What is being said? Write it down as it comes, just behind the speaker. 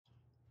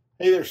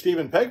Hey there,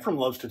 Stephen Pegg from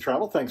Loves to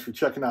Travel. Thanks for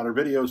checking out our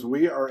videos.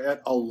 We are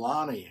at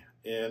Aulani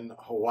in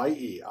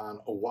Hawaii on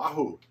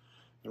Oahu.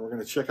 And we're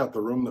going to check out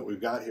the room that we've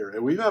got here.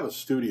 And we have a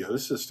studio.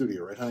 This is a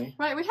studio, right, honey?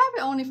 Right. We have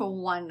it only for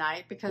one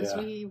night because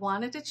we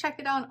wanted to check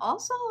it out.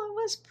 Also, it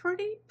was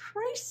pretty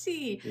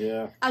pricey.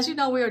 Yeah. As you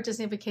know, we are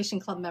Disney Vacation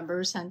Club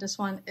members, and this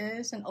one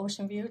is an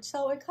ocean view.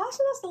 So it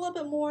costed us a little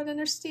bit more than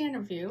our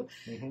standard view.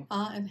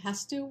 And it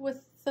has to do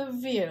with the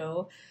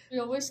view. We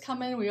always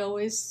come in. We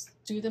always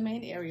do the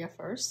main area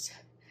first.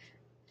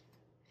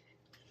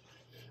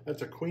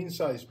 That's a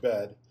queen-size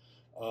bed.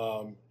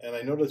 And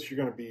I noticed you're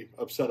going to be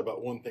upset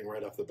about one thing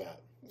right off the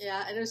bat.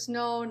 Yeah, and there's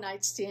no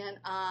nightstand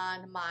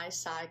on my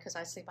side because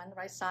I sleep on the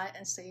right side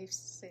and Steve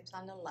sleeps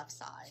on the left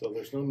side. So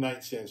there's no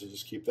nightstand, so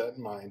just keep that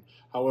in mind.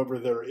 However,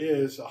 there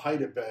is a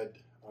hide-a-bed,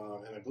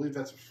 and I believe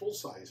that's a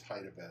full-size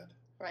hide-a-bed.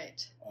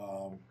 Right.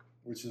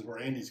 Which is where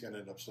Andy's going to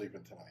end up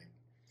sleeping tonight.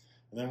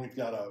 And then we've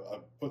got a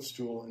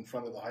footstool in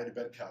front of the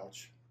hide-a-bed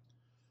couch.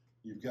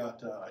 You've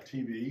got a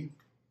TV.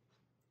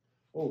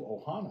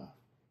 Oh, Ohana.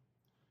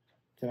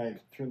 Can I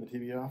turn the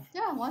TV off?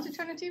 Yeah, why don't you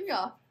turn the TV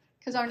off?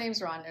 Because our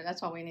names are on there.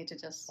 That's why we need to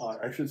just...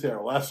 I should say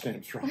our last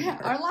names are on there.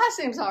 Our last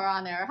names are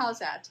on there. How's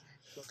that?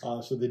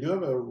 So they do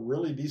have a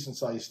really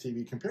decent-sized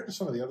TV compared to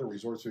some of the other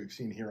resorts we've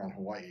seen here on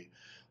Hawaii.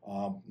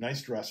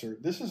 Nice dresser.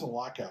 This is a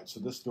lockout, so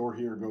this door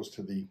here goes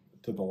to the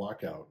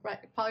lockout. Right,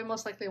 probably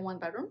most likely a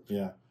one-bedroom.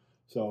 Yeah.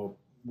 So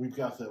we've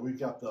got the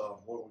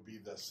what would be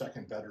the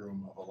second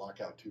bedroom of a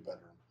lockout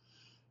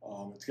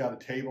two-bedroom. It's got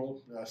a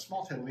table, a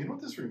small table. You know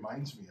what this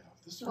reminds me of?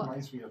 This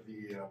reminds me of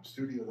the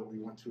studio that we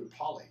went to at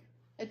Kapolei.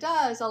 It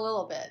does a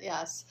little bit,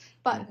 yes.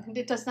 But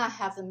it does not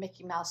have the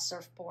Mickey Mouse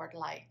surfboard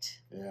light.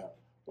 Yeah.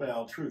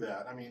 Well, true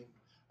that. I mean,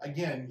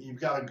 again, you've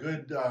got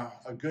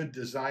a good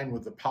design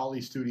with the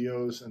Poly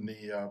Studios and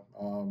the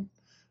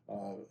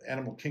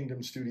Animal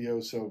Kingdom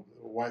Studios, so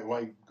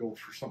why go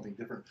for something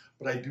different?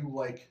 But I do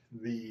like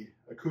the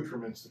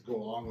accoutrements that go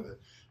along with it.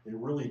 It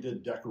really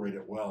did decorate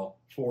it well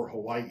for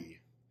Hawaii.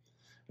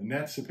 And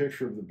that's the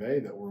picture of the bay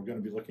that we're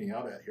going to be looking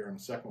out at here in a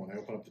second when I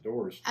open up the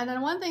doors. And then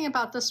one thing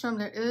about this room,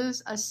 there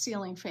is a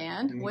ceiling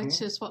fan,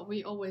 which is what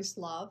we always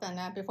love. And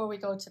then before we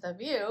go to the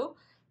view,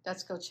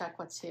 let's go check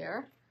what's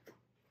here.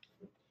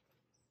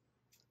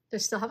 They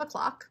still have a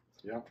clock.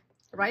 Yeah.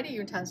 Writing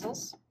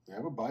utensils. They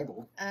have a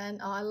Bible.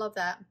 And I love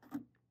that.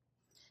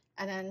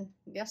 And then,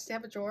 yes, they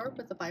have a drawer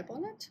with the Bible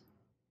in it.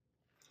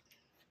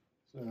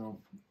 So,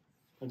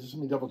 and just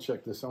let me double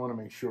check this. I want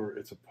to make sure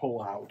it's a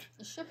pull out.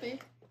 It should be.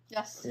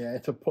 Yes. Yeah,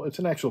 it's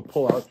an actual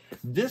pull-out.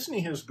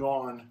 Disney has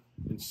gone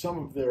in some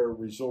of their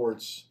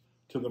resorts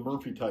to the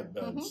Murphy type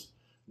beds.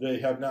 They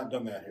have not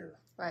done that here.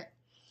 Right.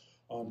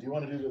 Do you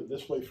want to do it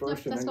this way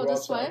first? Let's and then go go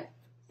this way.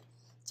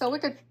 So we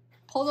could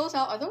pull those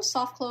out. Are those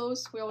soft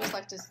close? We always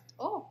like to.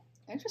 Oh,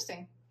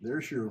 interesting.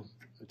 There's your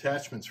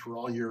attachments for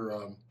all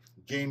your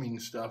gaming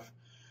stuff.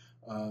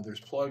 There's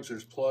plugs.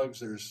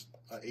 There's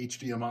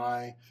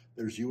HDMI.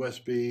 There's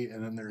USB,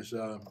 and then there's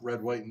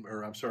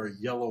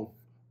yellow,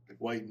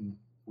 white, and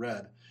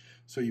red.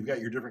 So you've got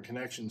your different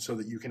connections so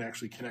that you can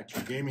actually connect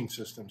your gaming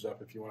systems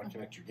up if you want to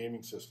connect your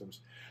gaming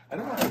systems. I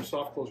don't know if they're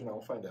soft close or not.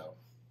 We'll find out.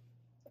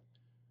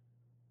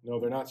 No,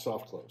 they're not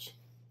soft close.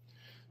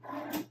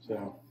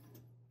 So,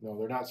 no,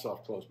 they're not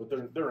soft close, but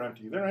they're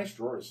empty. They're nice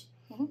drawers,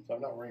 so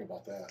I'm not worrying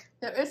about that.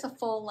 There is a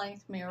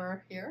full-length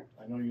mirror here.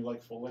 I know you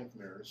like full-length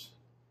mirrors.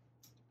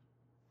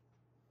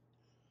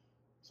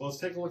 So let's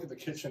take a look at the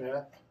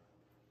kitchenette.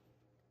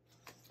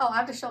 Oh, I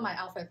have to show my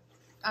outfit.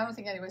 I don't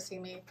think anyone's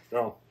seen me.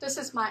 No. This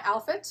is my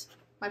outfit,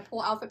 my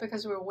pool outfit,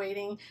 because we were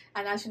waiting.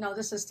 And as you know,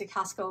 this is the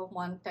Costco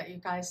one that you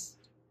guys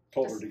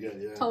told her to get.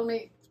 Yeah. Told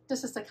me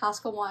this is the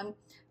Costco one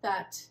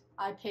that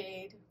I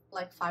paid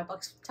like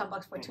 $5,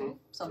 $10 for two.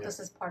 So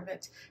this is part of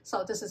it.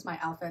 So this is my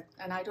outfit,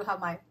 and I do have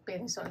my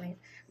bathing suit on.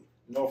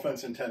 No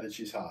offense intended.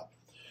 She's hot.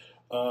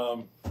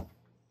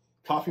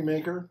 Coffee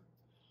maker,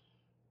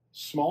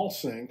 small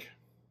sink.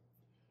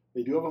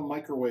 They do have a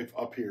microwave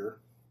up here.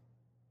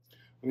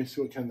 Let me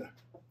see what kind of.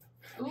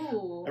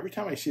 Ooh. Every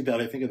time I see that,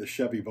 I think of the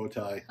Chevy bow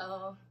tie.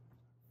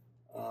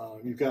 Oh.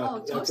 You've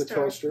got that's a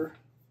toaster,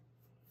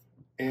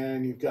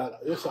 and you've got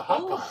a hot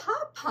pot. Oh,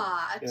 hot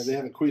pot. Yeah, they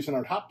have a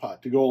Cuisinart hot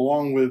pot to go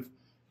along with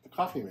the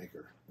coffee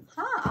maker.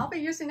 Huh, I'll be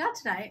using that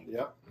tonight.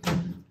 Yep.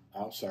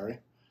 Oh, sorry.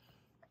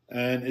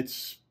 And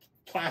it's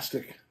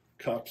plastic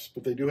cups,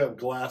 but they do have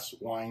glass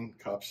wine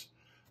cups.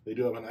 They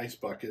do have an ice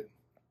bucket,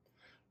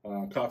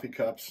 coffee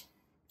cups.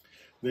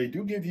 They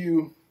do give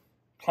you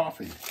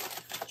coffee,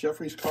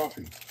 Jeffrey's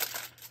coffee.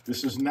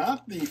 This is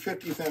not the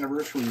 50th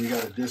anniversary you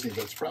got at Disney,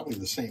 but it's probably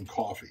the same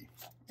coffee.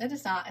 It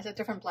is not. It's a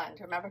different blend.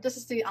 Remember, this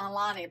is the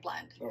Aulani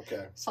blend.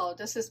 Okay. So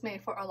this is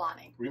made for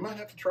Aulani. We might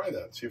have to try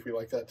that, see if we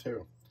like that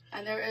too.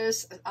 And there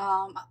is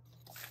a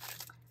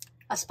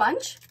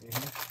sponge,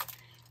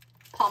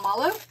 palm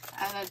olive,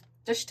 and a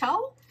dish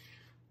towel.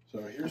 So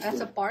here's That's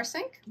a bar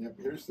sink. Yep,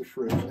 here's the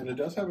fridge. And it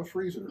does have a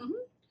freezer.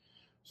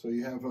 So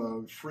you have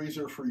a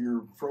freezer for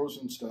your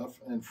frozen stuff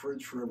and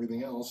fridge for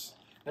everything else.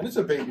 And it's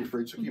a baby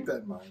fridge, so keep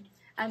that in mind.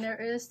 And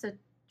there is the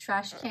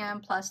trash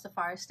can plus the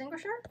fire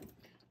extinguisher.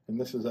 And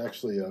this is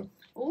actually a...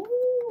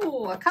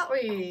 Ooh, a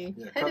cutlery.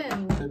 Yeah,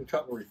 hidden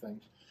cutlery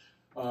things.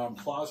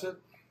 Closet.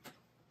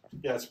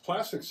 Yeah, it's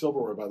plastic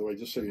silverware, by the way,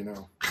 just so you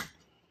know.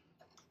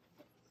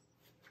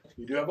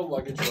 You do have a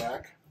luggage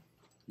rack.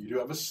 You do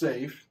have a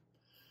safe.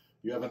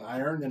 You have an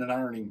iron and an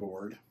ironing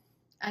board.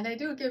 And they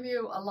do give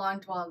you a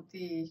lawn, well,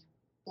 the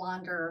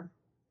blonder.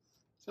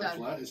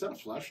 Is that a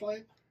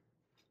flashlight?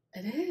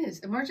 It is.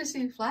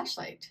 Emergency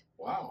flashlight.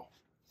 Wow.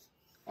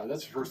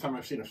 That's the first time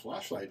I've seen a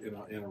flashlight in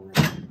a room.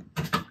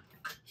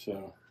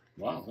 So,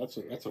 wow, that's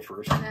a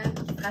first. And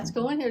then let's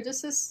go in here.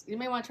 This is, you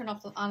may want to turn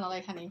off on the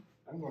light, honey.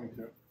 I'm going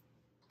to.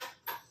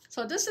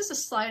 So this is a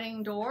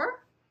sliding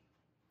door,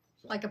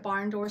 like a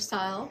barn door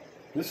style.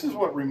 This is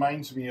what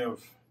reminds me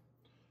of,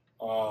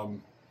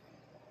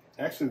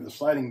 actually the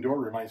sliding door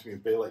reminds me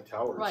of Bay Lake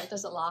Towers. Right,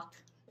 does it lock?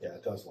 Yeah,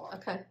 it does lock.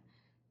 Okay.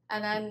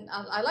 And then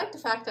I like the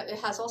fact that it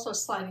has also a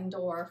sliding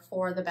door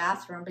for the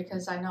bathroom,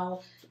 because I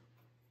know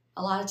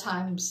a lot of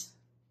times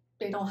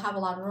they don't have a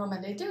lot of room,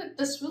 and they did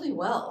this really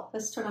well.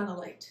 Let's turn on the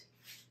light.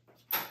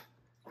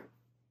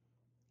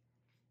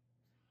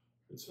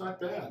 It's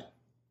not bad.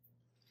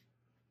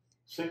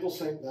 Single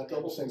sink, not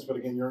double sinks, but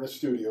again, you're in a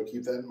studio.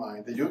 Keep that in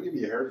mind. They do give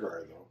you a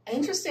hairdryer, though.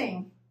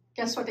 Interesting.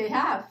 Guess what they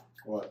have?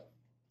 What?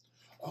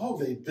 Oh,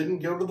 they didn't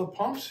go to the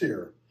pumps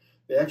here.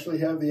 They actually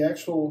have the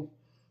actual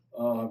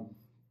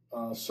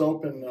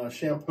soap and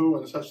shampoo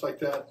and such like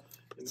that.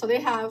 So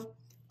they have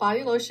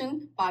body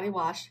lotion, body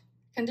wash,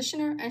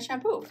 conditioner, and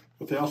shampoo.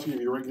 But they also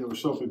give you regular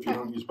soap if you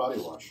don't use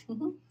body wash.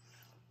 Mm-hmm.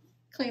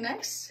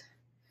 Kleenex.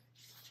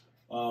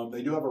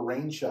 They do have a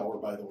rain shower,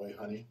 by the way,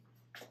 honey.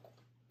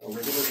 A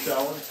regular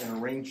shower and a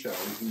rain shower.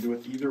 You can do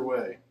it either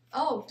way.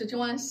 Oh, did you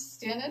want to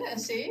stand in it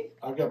and see?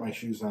 I've got my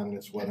shoes on and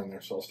it's wet in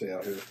there, so I'll stay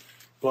out here.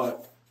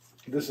 But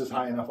this is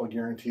high enough, I'll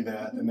guarantee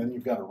that. Mm-hmm. And then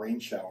you've got a rain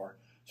shower.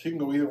 So you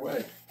can go either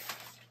way.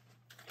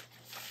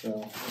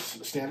 So it's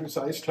a standard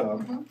size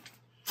tub. Mm-hmm.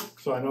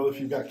 So I know if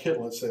you've got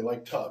kidlets, they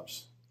like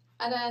tubs.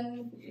 And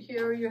then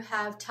here you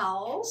have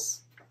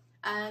towels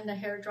and a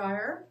hair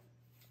dryer.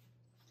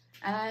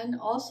 And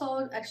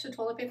also extra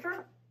toilet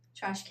paper,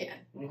 trash can.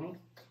 Mm-hmm.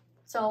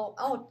 So,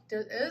 oh,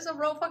 there is a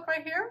rope hook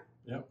right here.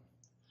 Yep.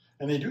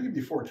 And they do give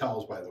you 4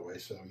 towels, by the way,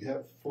 so you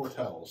have 4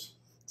 towels.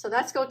 So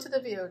let's go to the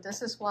view.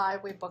 This is why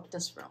we booked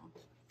this room.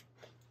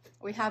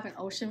 We have an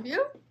ocean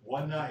view.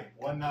 One night.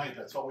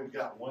 That's all we've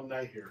got. One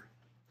night here.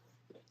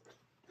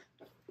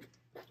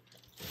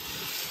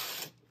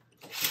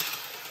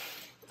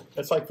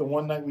 That's like the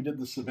one night we did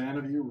the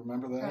Savannah view.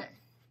 Remember that? Right.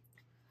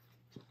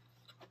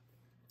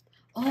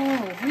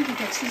 Oh, we can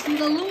get to see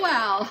the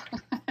luau.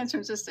 That's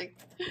interesting.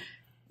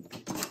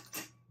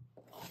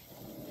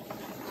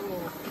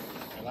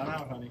 I'm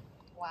out, honey.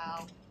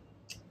 Wow.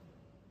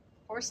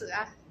 Horses.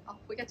 Oh,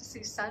 we get to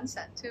see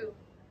sunset too.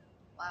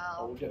 Wow.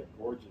 Oh, we get a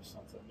gorgeous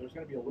sunset. There's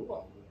going to be a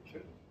luau over there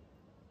too.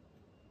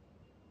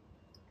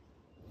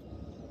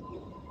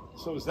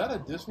 So is that a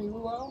Disney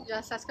luau?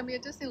 Yes, that's going to be a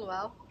Disney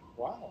luau.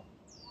 Wow.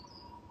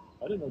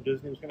 I didn't know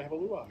Disney was going to have a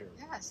luau here.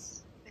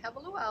 Yes, they have a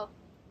luau.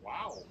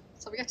 Wow.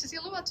 So we get to see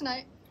a luau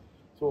tonight.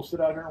 So we'll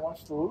sit out here and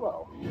watch the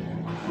luau.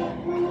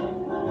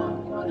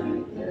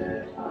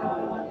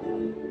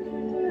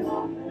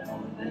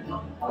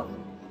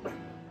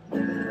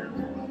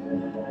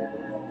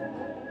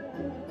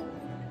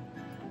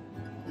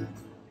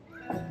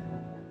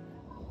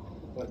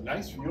 But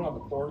nice view on the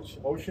porch,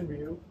 ocean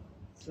view.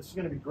 This is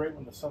going to be great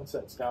when the sun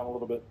sets down a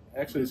little bit.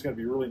 Actually, it's going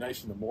to be really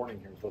nice in the morning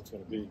here is what it's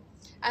going to be.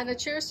 And the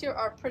chairs here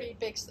are pretty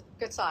big,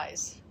 good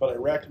size. But I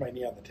racked my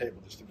knee on the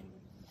table just a minute.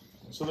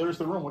 So there's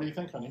the room. What do you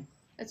think, honey?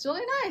 It's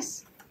really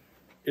nice.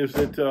 Is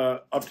it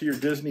up to your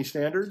Disney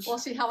standards? We'll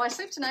see how I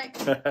sleep tonight.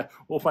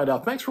 We'll find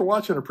out. Thanks for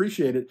watching.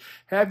 Appreciate it.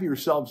 Have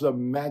yourselves a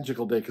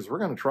magical day because we're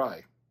going to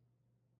try.